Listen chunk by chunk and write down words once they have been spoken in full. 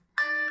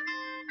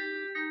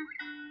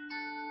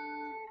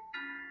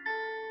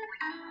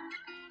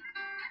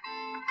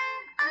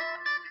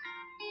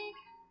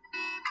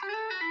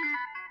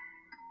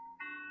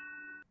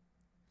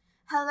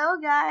Hello,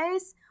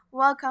 guys!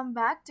 Welcome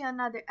back to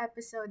another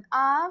episode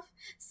of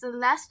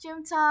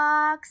Celestium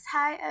Talks.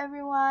 Hi,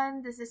 everyone.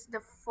 This is the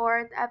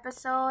fourth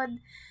episode.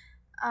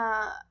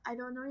 I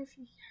don't know if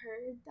you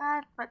heard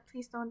that, but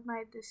please don't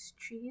mind the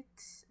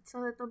streets. It's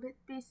a little bit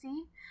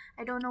busy.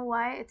 I don't know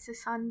why. It's a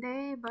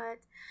Sunday,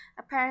 but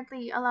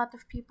apparently a lot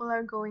of people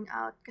are going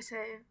out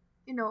kasi,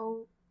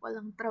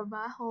 walang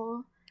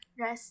trabaho,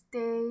 rest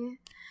day.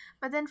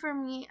 But then for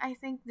me, I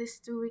think this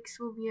 2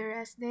 weeks will be a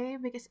rest day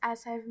because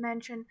as I've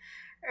mentioned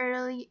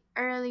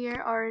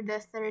earlier or the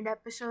third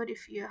episode,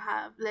 if you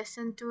have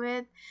listened to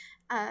it,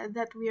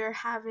 that we are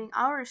having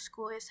our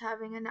school is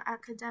having an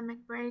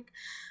academic break.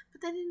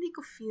 But then hindi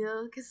ko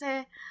feel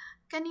kasi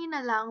kanina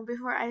lang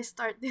before I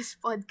start this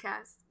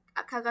podcast,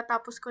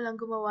 kagatapos ko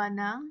lang gumawa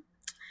ng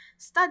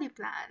study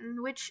plan,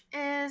 which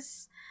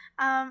is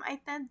I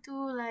tend to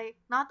like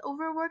not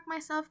overwork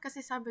myself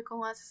kasi sabi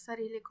ko nga sa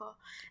sarili ko,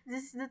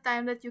 this is the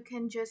time that you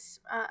can just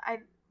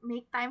I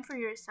make time for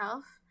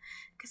yourself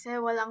kasi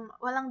walang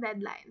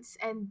deadlines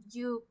and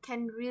you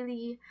can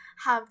really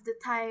have the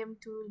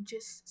time to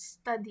just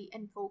study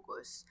and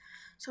focus.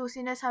 So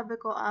sinasabi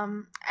ko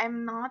I'm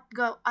not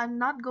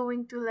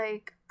going to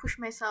like push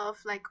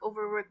myself, like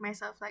overwork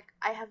myself like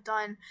I have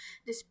done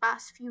this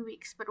past few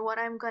weeks, but what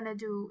I'm gonna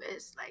do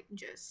is like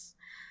just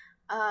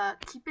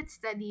keep it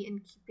steady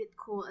and keep it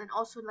cool and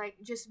also like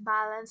just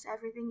balance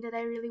everything that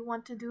I really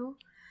want to do.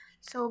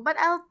 So but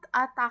I'll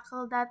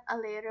tackle that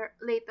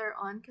later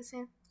on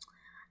kasi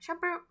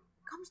syempre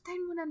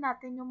kamustahin muna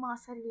natin yung mga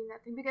sarili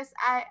natin because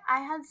I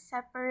had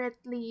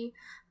separately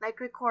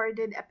like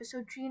recorded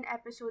episode 3 and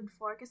episode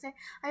 4 kasi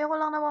ayoko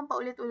lang naman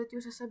paulit-ulit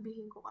yung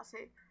sasabihin ko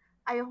kasi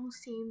ayokong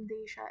same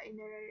day siya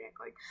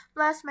i-record.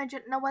 Plus,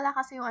 medyo nawala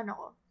kasi yung ano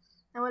ko.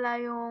 Nawala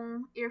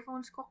yung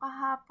earphones ko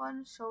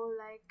kahapon. So,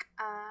 like,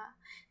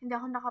 hindi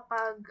ako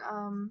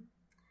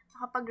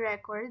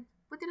nakapag-record.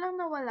 Buti lang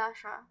nawala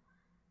siya.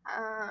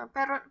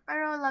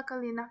 Pero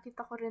luckily,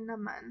 nakita ko rin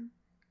naman.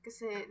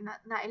 Kasi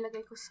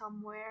nailagay ko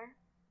somewhere.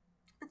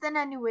 But then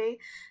anyway,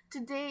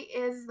 today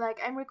is like,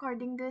 I'm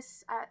recording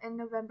this in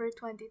November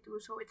 22.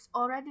 So, it's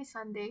already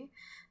Sunday.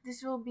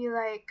 This will be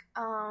like,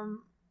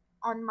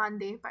 on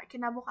Monday,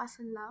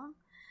 kinabukasan lang.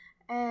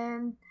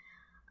 And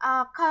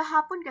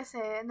kahapon kasi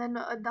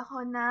nanood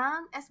ako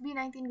ng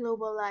SB19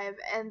 Global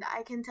Live and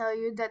I can tell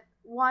you that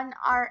 1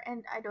 hour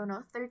and I don't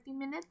know 30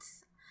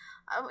 minutes.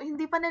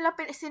 Hindi pa nila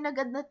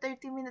sinagad na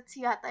 30 minutes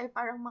yata,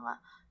 parang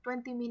mga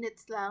 20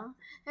 minutes lang.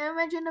 Eh,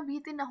 medyo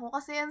nabitin ako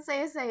kasi ang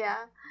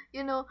saya-saya,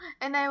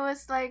 and I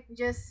was like,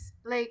 just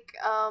like,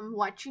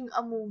 watching a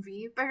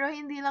movie, pero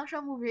hindi lang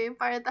siya movie,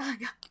 para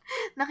talaga,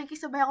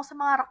 nakikisabay ako sa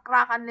mga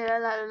rakrakan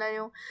nila, lalo na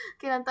yung,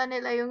 kinanta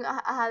nila yung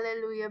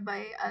Hallelujah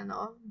by,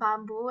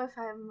 Bamboo, if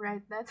I'm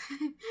right that.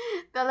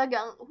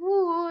 Talagang,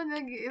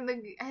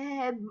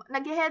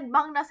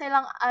 nag-headbang na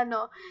silang,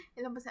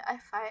 ilan ba sila,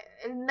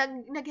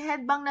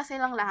 nag-headbang na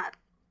silang lahat.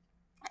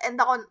 And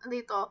ako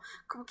dito,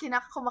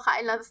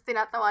 kumakain lang, tapos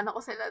tinatawanan ko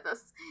sila,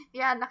 tapos,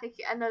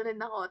 nakikiano rin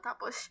ako.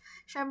 Tapos,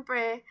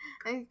 syempre,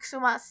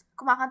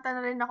 kumakanta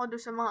na rin ako doon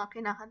sa mga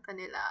kinakanta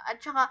nila.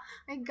 At saka,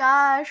 my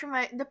gosh,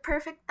 the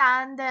perfect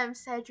tandem,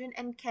 Sejun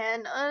and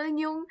Ken,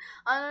 yung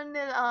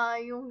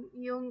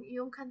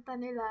kanta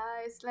nila,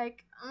 is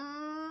like,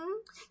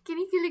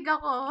 kinikilig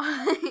ako.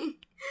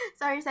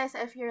 Sorry, Sai,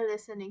 if you're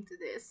listening to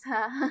this.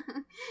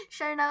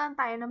 Share na lang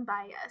tayo ng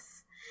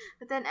bias.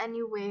 But then,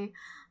 anyway,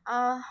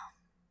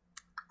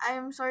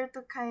 I'm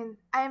sorta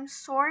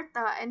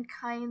and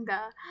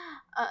kinda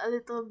a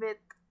little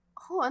bit,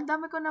 ang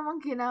dami ko namang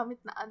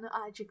ginamit na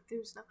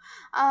adjectives, no?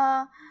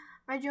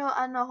 Medyo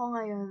ako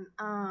ngayon,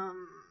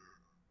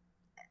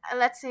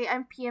 let's say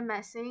I'm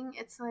PMSing.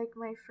 It's like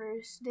my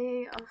first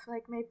day of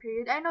like my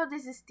period. I know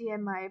this is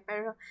TMI,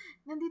 pero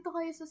nandito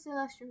kayo sa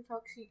Celestium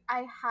Talks,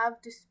 I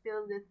have to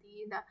spill the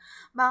tea na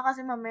baka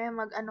kasi mamaya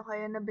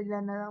kayo na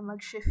bigla na lang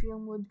mag-shift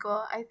yung mood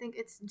ko. I think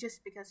it's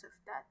just because of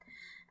that.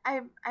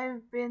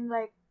 I've been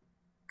like,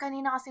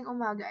 kanina kasing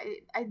umaga,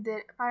 I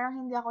did,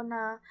 parang hindi ako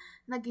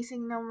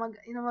nagising na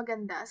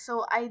maganda.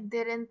 So, I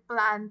didn't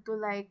plan to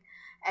like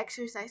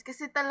exercise.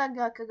 Kasi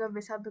talaga,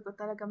 kagabi, sabi ko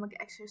talaga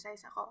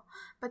mag-exercise ako.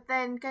 But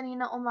then,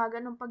 kanina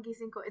umaga, nung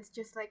pagising ko, it's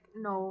just like,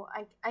 no,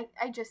 I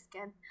just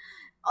can't.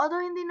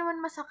 Although, hindi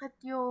naman masakit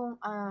yung,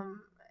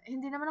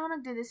 hindi naman ako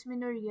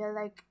nagdi-dysmenorrhea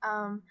like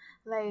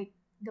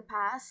the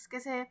past.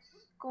 Kasi,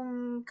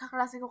 kung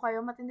kaklase ko kayo,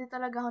 matindi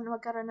talaga ako na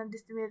magkaroon ng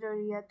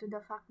dysmenorrhea to the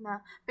fact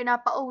na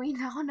pinapauwi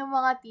na ako ng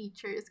mga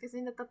teachers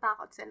kasi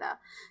natatakot sila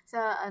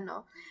sa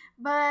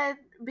But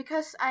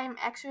because I'm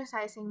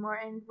exercising more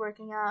and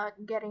working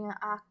out, getting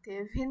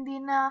active,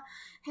 hindi na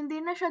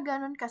siya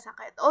ganun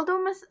kasakit.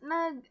 Although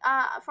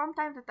from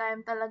time to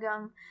time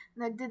talagang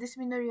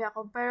nagdi-dysmenorrhea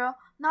ako, pero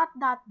not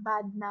that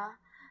bad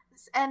na.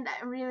 And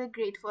I'm really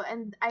grateful,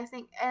 and I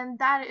think, and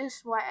that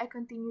is why I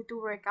continue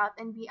to work out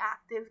and be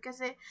active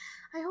kasi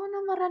ayoko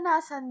na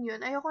maranasan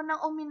yun. Ayoko nang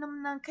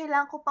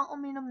kailangan ko pang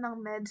uminom ng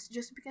meds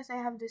just because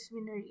I have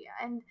dysmenorrhea.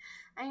 And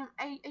I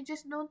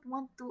just don't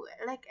want to,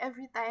 like,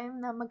 every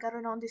time na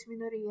magkaroon ng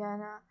dysmenorrhea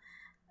na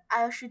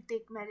I should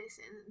take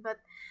medicine.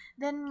 But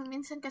then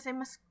minsan kasi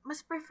mas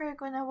prefer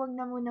ko na wag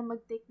na muna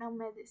mag-take ng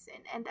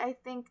medicine. And I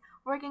think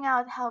working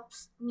out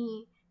helps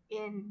me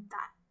in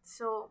that.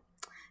 So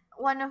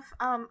one of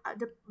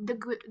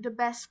the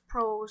best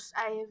pros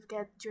I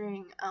get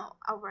during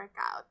a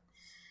workout.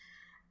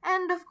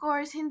 And of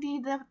course,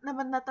 hindi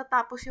naman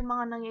natatapos yung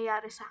mga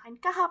nangyayari sa akin.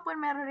 Kahapon,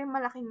 meron rin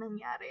malaking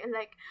nangyari.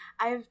 Like,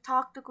 I've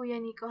talked to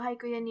Kuya Nico. Hi,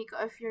 Kuya Nico,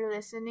 if you're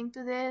listening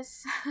to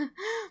this.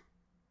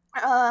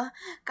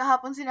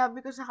 Kahapon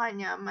sinabi ko sa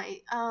kanya,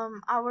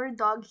 our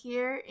dog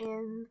here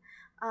in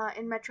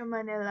Metro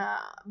Manila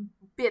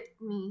bit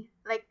me.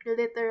 Like,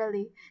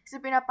 literally.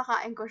 Kasi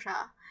pinapakain ko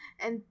siya.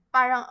 And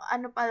parang,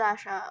 pala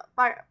siya.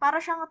 Para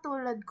siyang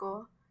katulad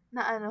ko,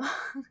 na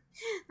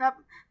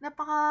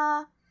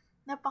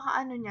napaka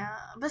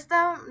niya.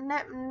 Basta,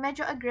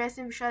 medyo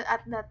aggressive siya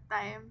at that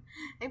time.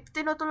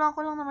 Tinutulungan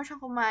ko lang naman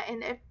siyang kumain.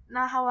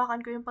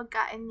 Nahawakan ko yung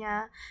pagkain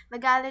niya.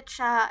 Nagalit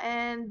siya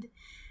and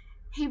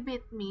he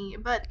bit me.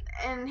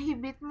 And he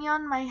bit me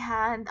on my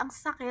hand. Ang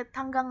sakit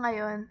hanggang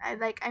ngayon.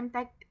 I'm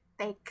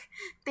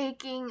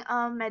taking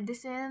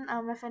medicine,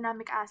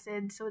 mefenamic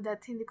acid, so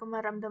that hindi ko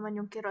maramdaman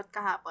yung kirot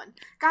kahapon.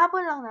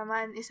 Kahapon lang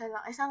naman, isa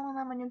lang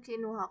naman yung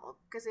kinuha ko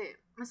kasi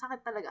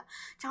masakit talaga.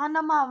 Tsaka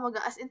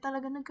namamaga, as in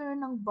talaga nagkaroon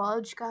ng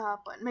bulge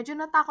kahapon. Medyo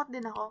natakot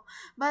din ako.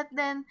 But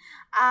then,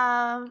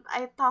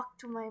 I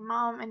talked to my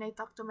mom and I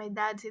talked to my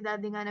dad. Si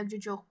daddy nga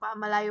nagjo-joke pa.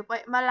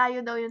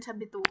 Malayo daw yun sa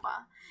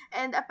bituka.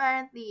 And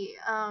apparently,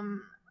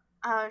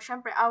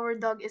 syempre, our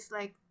dog is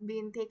like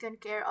being taken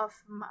care of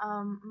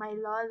my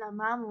lola,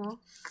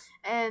 mamu.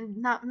 And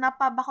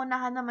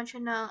napabakunahan naman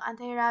siya ng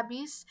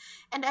anti-rabies.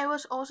 And I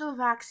was also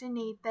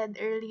vaccinated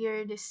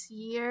earlier this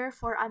year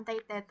for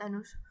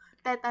anti-tetanus.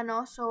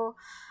 So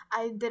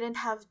I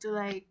didn't have to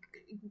like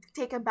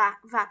take a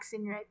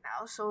vaccine right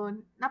now. So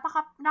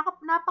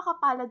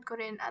napakapalad ko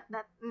rin at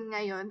that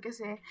ngayon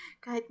kasi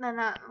kahit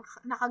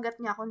nakagat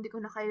niya ako, hindi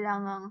ko na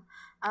kailangang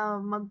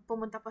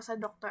magpumunta pa sa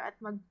doktor at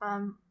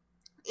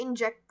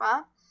inject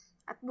pa.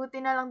 At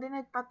buti na lang din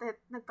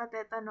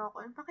nagpatetano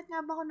ako. Bakit nga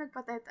ba ako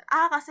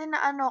nagpatetano? Kasi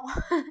ko.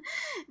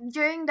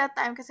 During that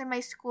time, kasi my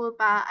school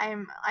pa,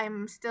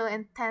 I'm still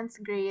in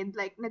 10th grade.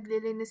 Like,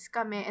 naglilinis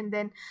kami. And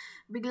then,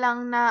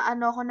 biglang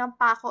ako ng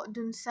pako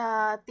dun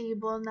sa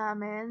table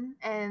namin.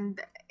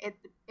 And,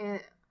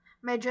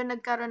 medyo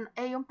nagkaroon,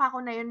 yung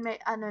pako na yun, may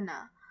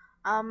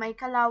may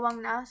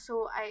kalawang na.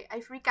 So, I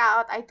freak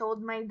out. I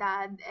told my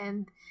dad.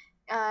 And,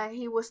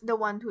 he was the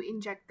one who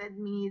injected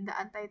me the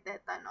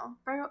anti-tetano.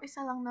 Pero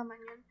isa lang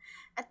naman yun.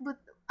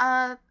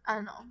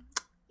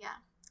 Yeah.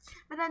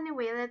 But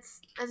anyway, let's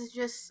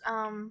just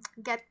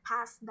get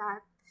past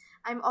that.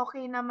 I'm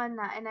okay naman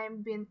na, and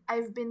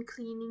I've been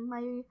cleaning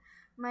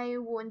my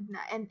wound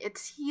na, and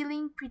it's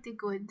healing pretty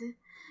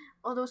good.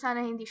 Although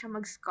sana hindi siya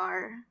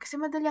mag-scar. Kasi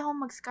madali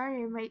akong mag-scar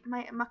eh. May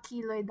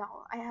makiloid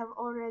ako. I have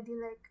already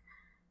like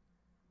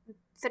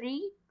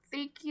 3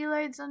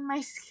 keloids on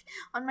my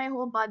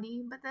whole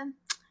body, but then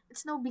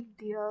it's no big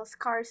deal.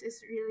 Scars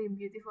is really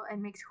beautiful and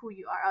makes who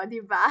you are,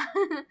 diba?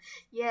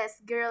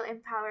 Yes, girl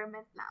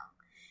empowerment lang.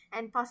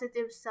 And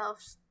positive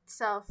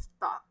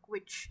self-talk,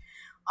 which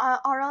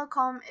oral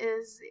com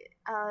is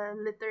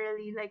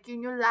literally like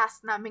yun yung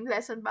last naming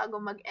lesson bago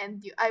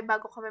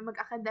bago kami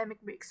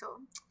mag-academic break.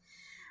 So,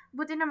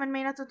 buti naman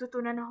may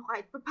natututunan ako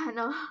kahit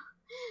paano.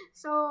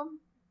 So,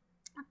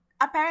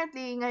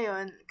 apparently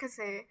ngayon,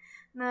 kasi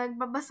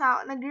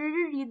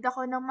nagre-read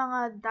ako ng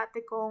mga dati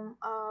kong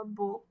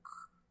book.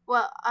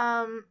 Well,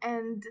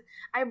 and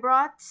I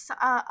brought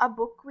a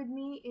book with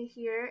me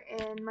here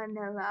in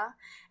Manila,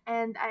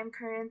 and I'm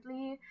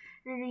currently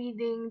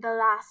reading the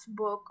last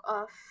book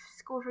of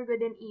School for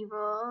Good and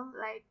Evil.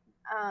 Like,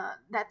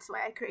 that's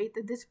why I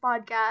created this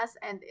podcast,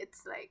 and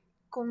it's like,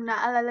 kung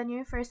naalala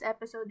niyo yung first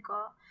episode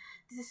ko,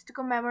 this is to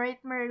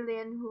commemorate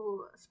Merlin,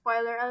 who,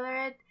 spoiler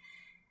alert,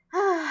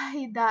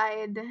 he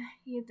died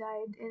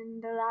in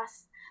the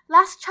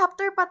last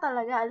chapter pa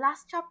talaga.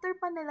 Last chapter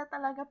pa nila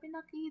talaga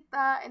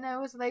pinakita. And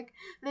I was like,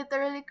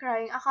 literally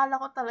crying.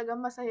 Akala ko talaga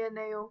masaya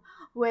na yung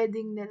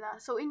wedding nila.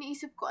 So,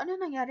 iniisip ko, ano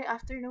nangyari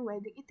after ng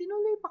wedding?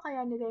 Itinuloy pa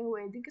kaya nila yung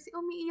wedding? Kasi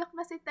umiiyak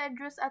na si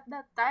Tedros at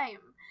that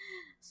time.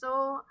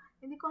 So,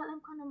 hindi ko alam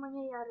kung ano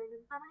mangyayari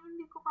nun. Parang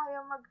hindi ko kaya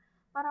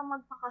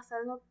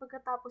magpakasal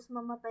pagkatapos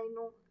mamatay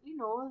nung,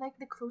 like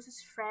the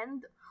closest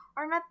friend.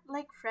 Or not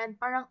like friend,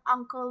 parang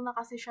uncle na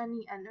kasi siya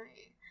ni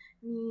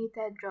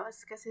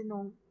Tedros. Kasi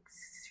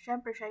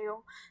syempre siya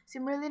si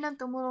Merlin ang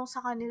tumulong sa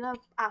kanila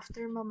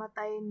after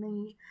mamatay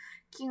ni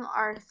King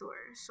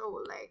Arthur. So,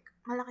 like,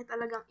 malaki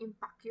talagang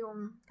impact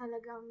yung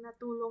talagang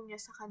natulong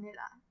niya sa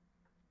kanila.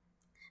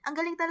 Ang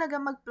galing talaga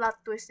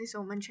mag-plot twist ni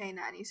Soman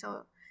Chainani.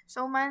 So,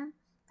 Soman,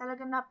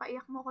 talagang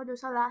napaiyak mo ko doon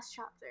sa last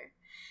chapter.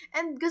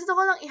 And gusto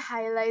ko lang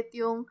i-highlight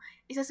yung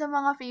isa sa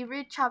mga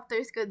favorite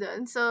chapters ko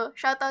doon. So,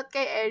 shoutout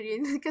kay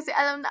Erin. Kasi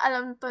alam na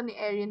alam to ni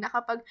Erin na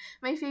kapag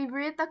may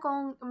favorite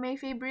akong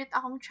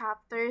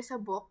chapter sa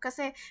book.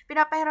 Kasi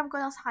pinapahiram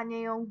ko lang sa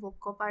kanya yung book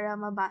ko para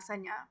mabasa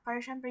niya. Para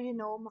syempre,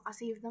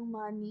 makasave ng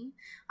money.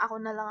 Ako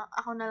na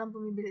lang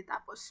bumibili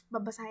tapos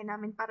babasahin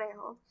namin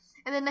pareho.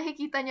 And then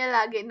nakikita niya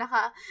lagi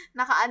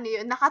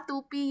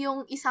nakatupi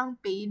yung isang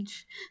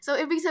page. So,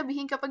 ibig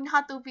sabihin, kapag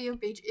nakatupi yung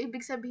page,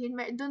 ibig sabihin,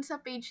 dun sa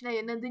page na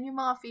yun, nandun yung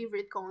mga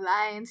favorite kong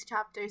lines,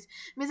 chapters.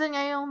 Minsan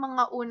nga yung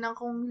mga unang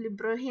kong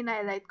libro,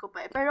 hinighlight ko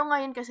pa. Pero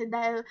ngayon kasi,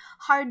 dahil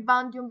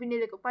hardbound yung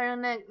binili ko,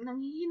 parang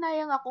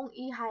nanghihinayang akong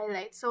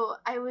i-highlight. So,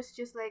 I was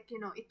just like,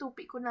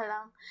 itupi ko na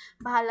lang.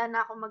 Bahala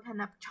na ako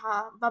maghanap,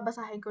 tsaka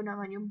babasahin ko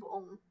naman yung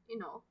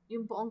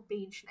buong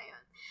page na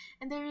yun.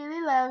 And I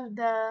really love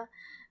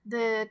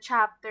the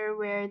chapter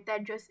where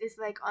Tedros is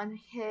like on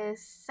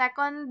his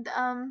second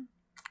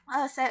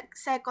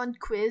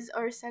quiz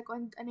or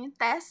second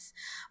test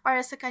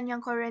para sa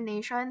kanyang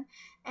coronation,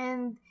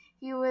 and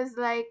he was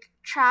like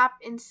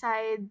trapped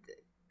inside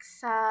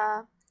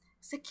sa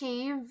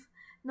cave.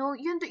 No,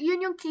 yun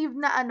yung cave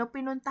na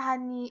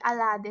pinuntahan ni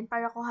Aladdin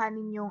para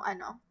kuhanin yung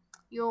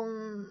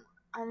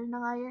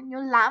na nga yun,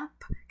 yung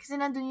lamp, kasi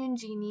nandun yung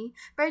genie.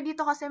 Pero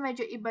dito kasi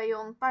medyo iba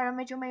parang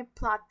medyo may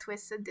plot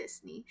twist sa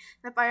Disney,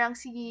 na parang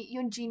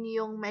yung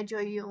genie yung medyo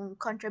yung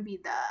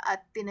kontrabida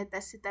at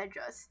tinetest si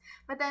Tedros.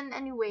 But then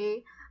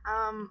anyway,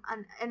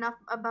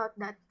 enough about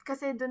that.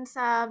 Kasi dun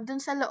sa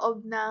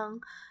loob ng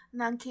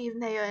cave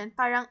na yun,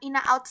 parang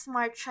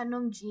ina-outsmart siya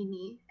nung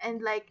genie.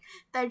 And like,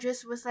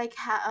 Tedros was like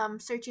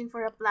searching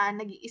for a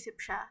plan, nag-iisip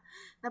siya.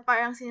 Na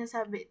parang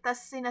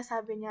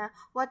sinasabi niya,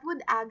 what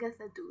would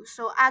Agatha do?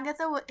 So,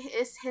 Agatha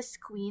is his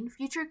queen,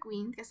 future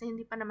queen, kasi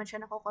hindi pa naman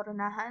siya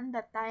nakokoronahan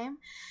that time.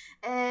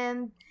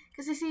 And,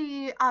 kasi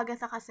si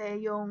Agatha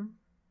kasi yung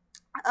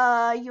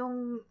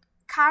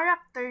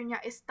character niya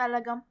is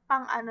talagang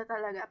pang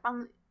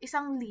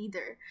isang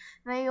leader,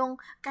 na yung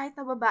kahit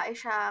na babae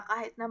siya,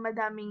 kahit na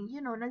madaming,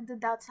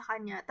 nagda-doubt sa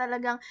kanya,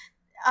 talagang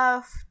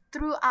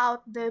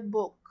throughout the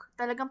book,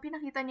 talagang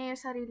pinakita niya yung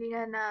sarili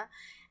niya na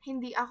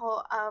hindi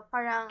ako,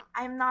 parang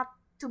I'm not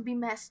to be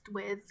messed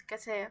with,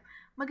 kasi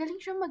magaling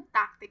siyang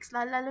mag-tactics,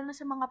 lalo na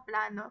sa mga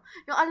plano.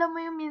 Yung alam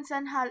mo yung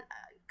minsan,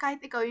 kahit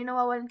ikaw, yung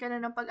nawawalan ka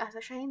na ng pag-asa,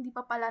 siya hindi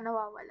pa pala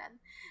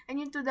nawawalan. And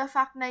yun to the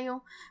fact na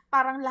yung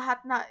parang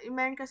lahat na,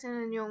 meron kasi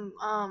nun yung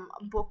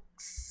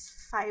books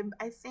 5,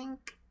 I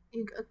think,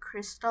 yung A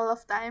Crystal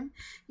of Time,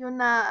 yung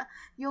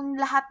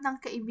lahat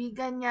ng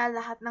kaibigan niya,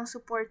 lahat ng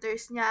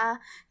supporters niya,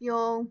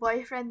 yung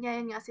boyfriend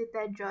niya, yun nga si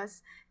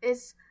Tedros,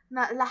 is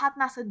na lahat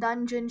nasa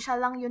dungeon, siya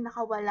lang yung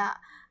nakawala.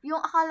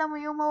 Yung akala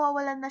mo yung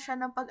mawawalan na siya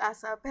ng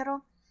pag-asa,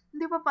 pero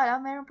hindi pa pala,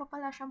 meron pa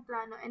pala siyang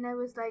plano. And I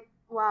was like,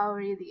 wow,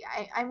 really,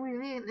 I'm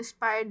really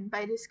inspired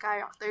by this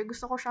character.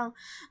 Gusto ko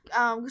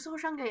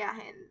siyang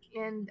gayahin,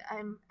 and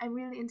I'm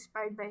really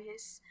inspired by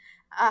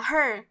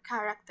her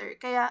character.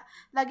 Kaya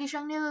lagi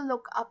siyang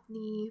nilo-look up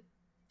ni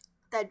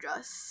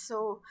Tedros.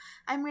 So,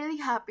 I'm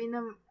really happy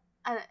na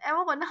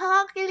ewan ko,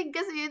 nakakakilig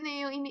kasi yun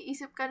yung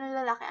iniisip ka ng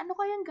lalaki. Ano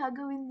kayang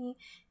gagawin ni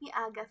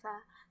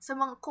Agatha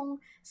kung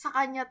sa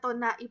kanya to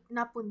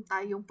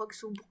napunta yung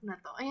pagsubok na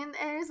to. And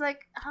it's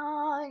like,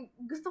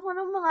 gusto ko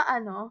ng mga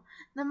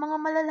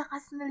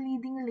malalakas na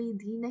leading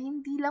lady na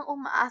hindi lang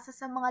umaasa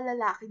sa mga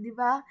lalaki, di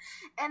ba?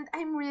 And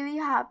I'm really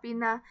happy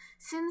na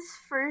since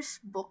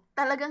first book,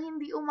 talagang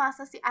hindi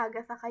umasa si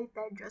Agatha kay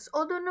Tedros.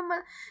 Although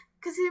naman,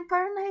 kasi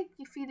parang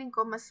feeling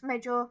ko mas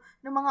medyo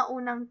ng mga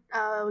unang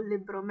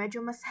libro, medyo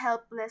mas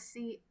helpless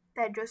si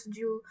Tedros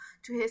due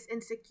to his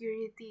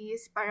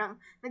insecurities. Parang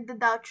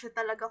nagda-doubt siya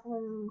talaga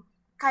kung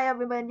kaya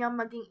ba niya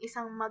maging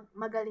isang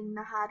magaling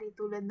na hari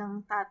tulad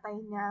ng tatay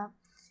niya.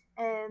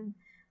 And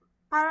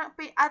parang,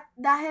 at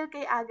dahil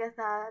kay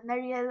Agatha,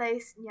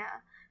 na-realize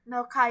niya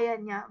na kaya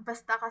niya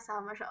basta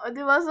kasama siya. O,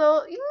 diba?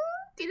 So,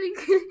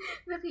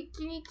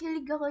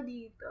 kinikilig ako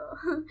dito.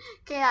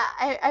 Kaya,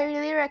 I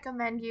really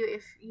recommend you,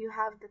 if you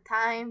have the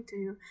time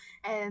to,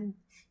 and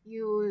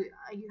you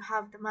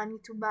have the money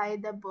to buy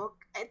the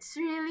book. It's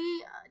really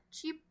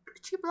cheap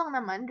lang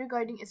naman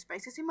regarding its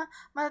price. Kasi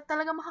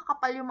talaga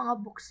makakapal yung mga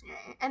books niya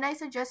eh. And I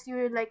suggest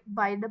you like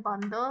buy the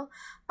bundle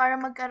para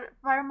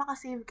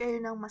makasave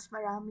kayo ng mas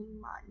maraming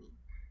money.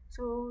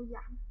 So,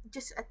 yeah,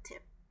 just a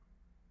tip.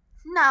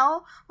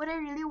 Now, what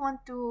I really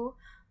want to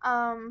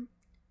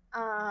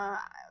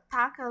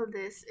tackle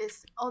this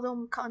is, although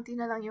kaunti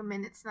na lang yung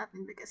minutes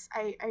natin, because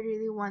I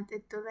really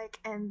wanted to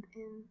like end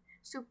in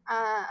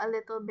a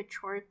little bit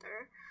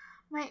shorter.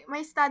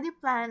 My study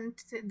plan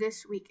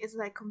this week is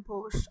like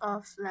composed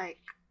of like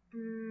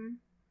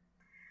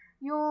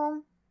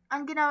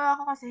ang ginawa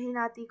ko kasi,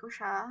 hinati ko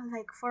siya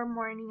like for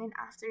morning and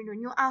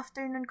afternoon. Yung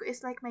afternoon ko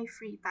is like my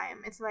free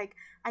time. It's like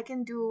I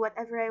can do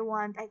whatever I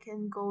want. I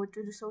can go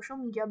to the social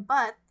media,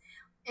 but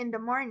in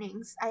the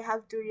mornings, I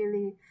have to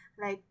really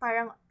like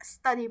parang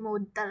study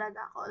mode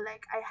talaga ako.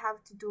 Like I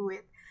have to do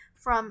it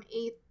from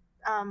 6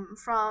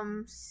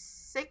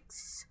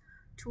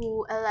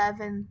 to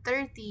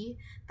 11:30,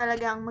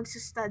 talagang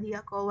magsa-study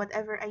ako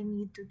whatever I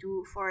need to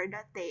do for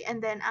that day.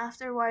 And then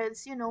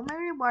afterwards, my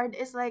reward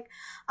is like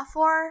a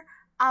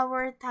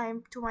 4-hour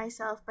time to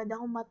myself. Pwede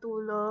akong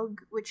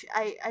matulog, which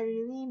I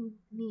really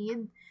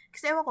need.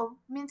 Kasi ewan ko,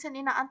 minsan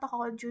inaantok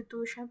ako due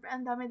to, syempre,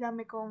 ang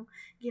dami-dami kong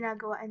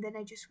ginagawa, and then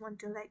I just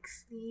want to like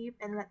sleep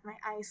and let my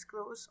eyes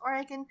close. Or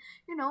I can,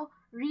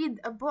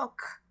 read a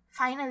book,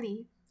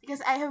 finally.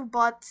 Because I have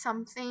bought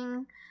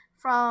something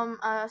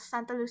from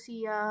Santa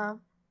Lucia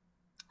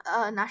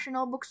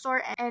National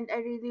Bookstore, and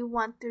I really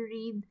want to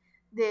read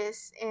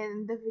this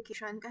in the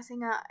vacation kasi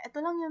nga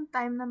ito lang yung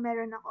time na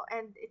meron ako,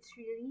 and it's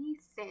really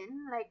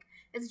thin, like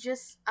it's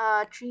just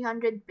a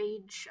 300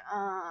 page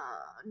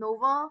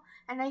novel,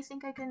 and I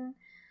think I can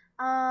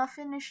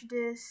finish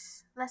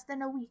this less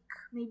than a week,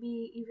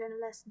 maybe even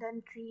less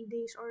than 3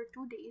 days or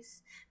 2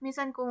 days.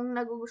 Minsan kung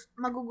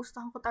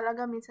magugustuhan ko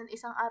talaga, minsan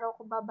isang araw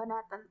ko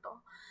babanatan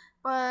to.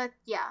 But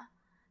yeah,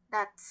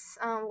 that's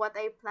what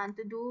I plan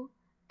to do.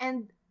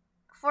 And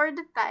for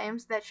the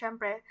times that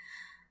syempre,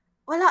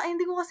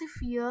 hindi ko kasi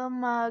feel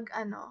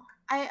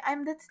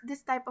I'm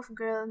this type of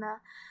girl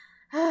na,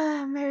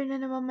 meron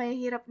na naman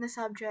mahihirap na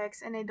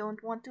subjects, and I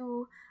don't want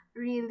to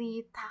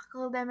really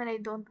tackle them, and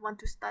I don't want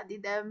to study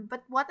them.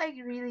 But what I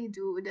really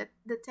do, that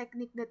the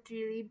technique that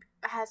really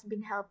has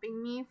been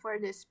helping me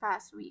for this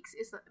past weeks,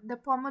 is the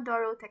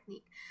Pomodoro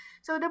technique.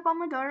 So the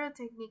Pomodoro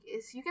technique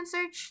is, you can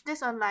search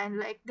this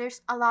online, like there's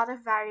a lot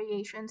of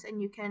variations,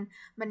 and you can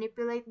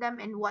manipulate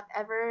them in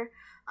whatever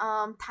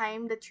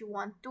time that you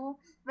want to.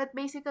 But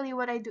basically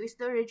what I do is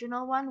the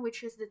original one,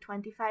 which is the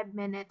 25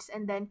 minutes,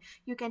 and then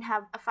you can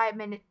have a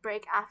 5-minute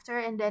break after,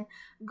 and then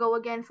go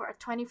again for a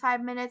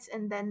 25 minutes,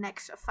 and then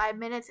next a 5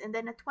 minutes, and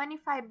then a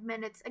 25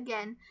 minutes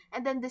again,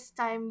 and then this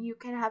time you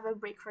can have a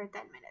break for 10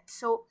 minutes.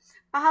 So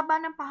pahaba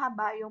ng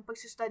pahaba yung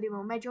pagsustudy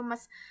mo, medyo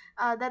mas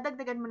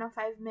dadagdagan mo ng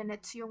 5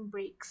 minutes yung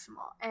breaks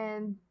mo.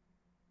 And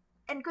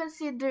I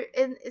consider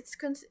it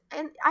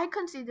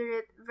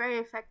very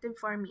effective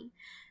for me.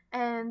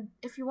 And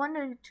if you want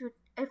that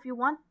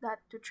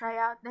to try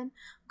out, then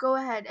go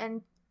ahead,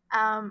 and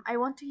I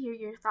want to hear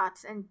your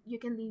thoughts, and you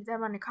can leave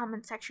them on the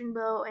comment section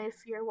below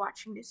if you're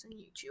watching this on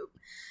YouTube.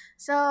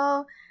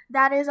 So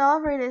that is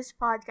all for this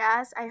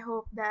podcast. I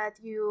hope that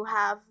you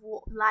have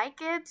like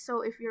it.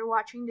 So if you're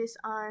watching this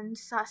on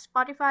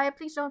Spotify,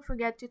 please don't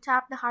forget to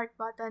tap the heart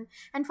button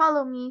and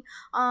follow me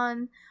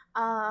on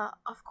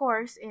of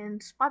course in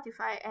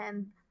Spotify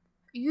and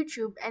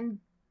YouTube,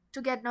 and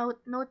to get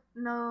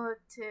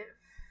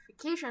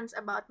notifications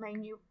about my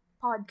new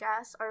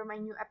podcast or my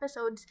new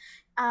episodes,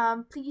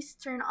 please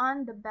turn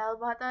on the bell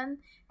button,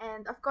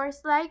 and of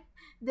course like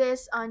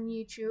this on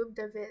YouTube,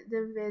 the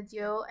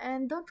video,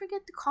 and don't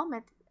forget to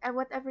comment at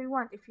whatever you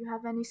want. If you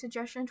have any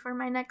suggestions for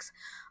my next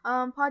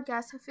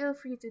podcast, feel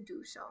free to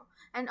do so.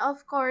 And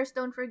of course,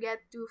 don't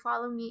forget to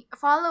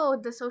follow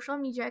the social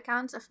media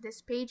accounts of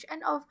this page,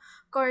 and of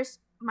course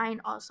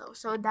mine also.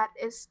 So that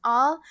is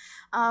all.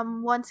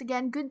 Once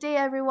again, good day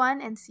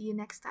everyone, and see you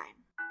next time.